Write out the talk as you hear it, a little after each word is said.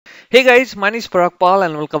Hey guys, my name is Parag Pal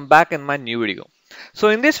and welcome back in my new video. So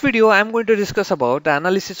in this video, I'm going to discuss about the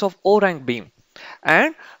analysis of overhang beam,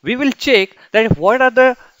 and we will check that what are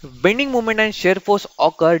the bending moment and shear force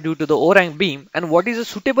occur due to the overhang beam and what is a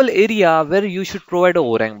suitable area where you should provide a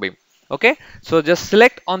overhang beam. Okay, so just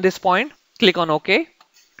select on this point, click on OK,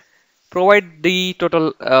 provide the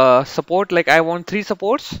total support, like I want 3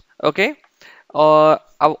 supports. Okay, or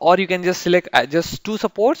you can just select just 2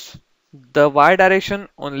 supports, the y direction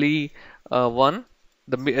only one,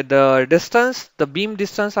 the distance, the beam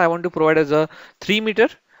distance I want to provide as a 3 meter.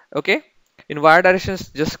 Okay, in y directions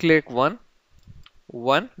just click 1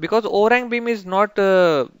 because overhang beam is not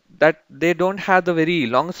that they don't have the very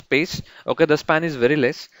long space. Okay, the span is very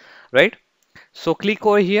less, right? So click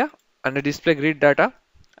over here under display grid data,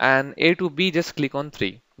 and A to B just click on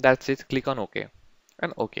 3. That's it. Click on OK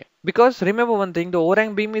and OK. Because remember one thing, the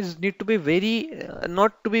overhang beam is need to be very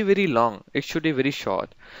not to be very long. It should be very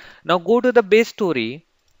short. Now go to the base story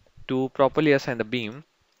to properly assign the beam.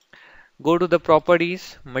 Go to the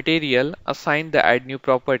properties, material, assign the add new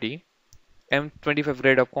property, M25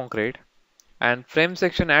 grade of concrete, and frame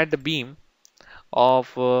section add the beam of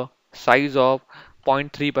size of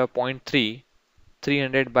 0.3 by 0.3,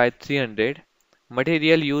 300 by 300,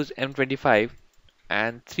 material use M25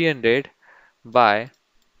 and 300 by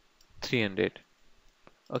 300.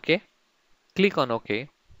 Okay, click on OK.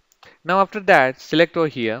 Now after that, select over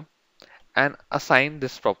here and assign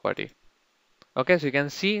this property. Okay, so you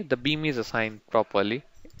can see the beam is assigned properly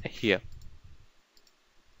here,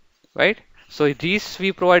 right? So these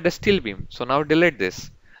we provide a steel beam. So now delete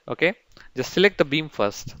this. Okay, just select the beam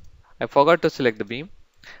first. I forgot to select the beam.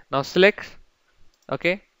 Now select.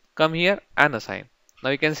 Okay, come here and assign.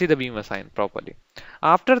 Now you can see the beam assigned properly.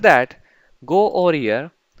 After that, go over here,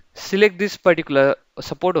 select this particular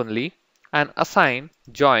support only and assign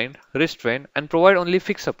joint, restraint and provide only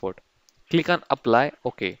fixed support. Click on apply,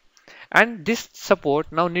 OK. And this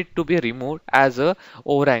support now need to be removed as a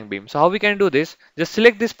overhang beam. So how we can do this? Just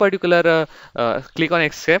select this particular, click on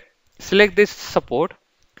escape, select this support,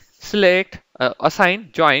 select assign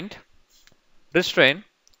joint, restraint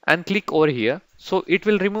and click over here. So it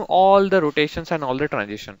will remove all the rotations and all the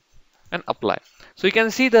transition and apply. So you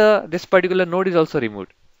can see this particular node is also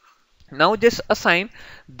removed. Now just assign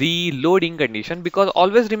the loading condition, because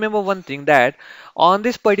always remember one thing, that on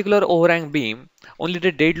this particular overhang beam only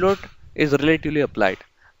the dead load is relatively applied.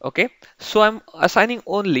 Okay, so I'm assigning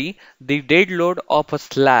only the dead load of a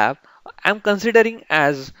slab. I'm considering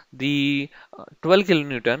as the 12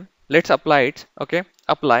 kilonewton. Let's apply it. Okay,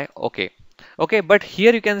 apply. Okay. Okay, but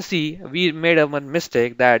here you can see we made a one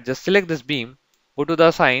mistake, that just select this beam, go to the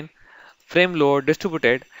assign, frame load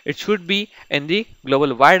distributed, it should be in the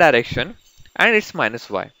global y direction and it's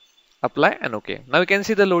 -y. Apply and OK. Now you can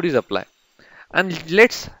see the load is applied. And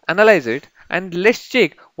let's analyze it and let's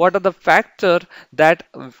check what are the factors that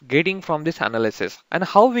getting from this analysis and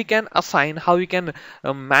how we can assign, how we can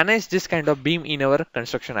manage this kind of beam in our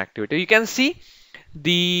construction activity. The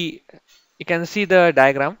you can see the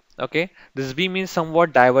diagram. Okay, this beam is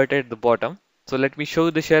somewhat diverted at the bottom. So let me show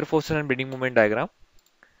you the shear forces and bending moment diagram.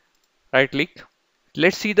 Right click,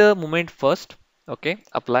 let's see the moment first. Okay,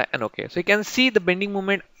 apply and OK. So you can see the bending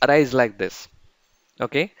moment arise like this.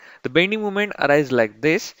 Okay, the bending moment arise like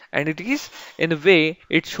this, and it is in a way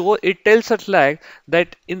it tells us like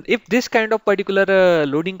that if this kind of particular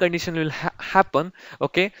loading condition will happen.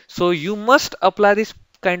 Okay, so you must apply this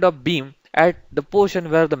kind of beam at the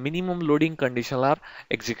portion where the minimum loading condition are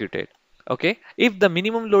executed. Okay, if the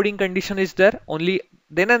minimum loading condition is there, only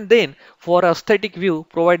then and then for a static view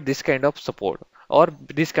provide this kind of support or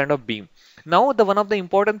this kind of beam. Now the one of the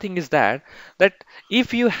important thing is that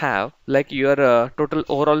if you have like your total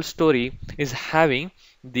overall story is having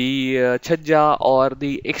the chhajja or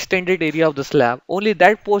the extended area of the slab, only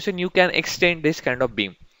that portion you can extend this kind of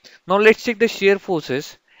beam. Now let's check the shear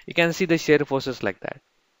forces. You can see the shear forces like that.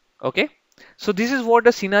 Okay, so this is what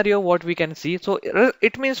the scenario what we can see. So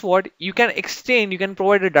it means what you can extend, you can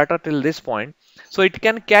provide the data till this point, so it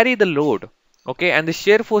can carry the load. Okay, and the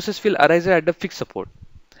shear forces will arise at the fixed support.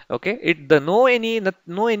 Okay, no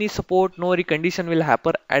any support, no any condition will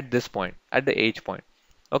happen at this point, at the edge point.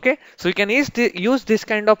 Okay, so you can use this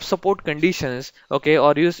kind of support conditions, okay,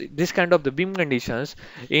 or use this kind of the beam conditions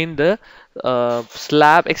in the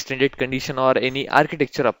slab extended condition or any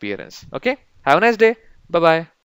architecture appearance. Okay, have a nice day. Bye bye.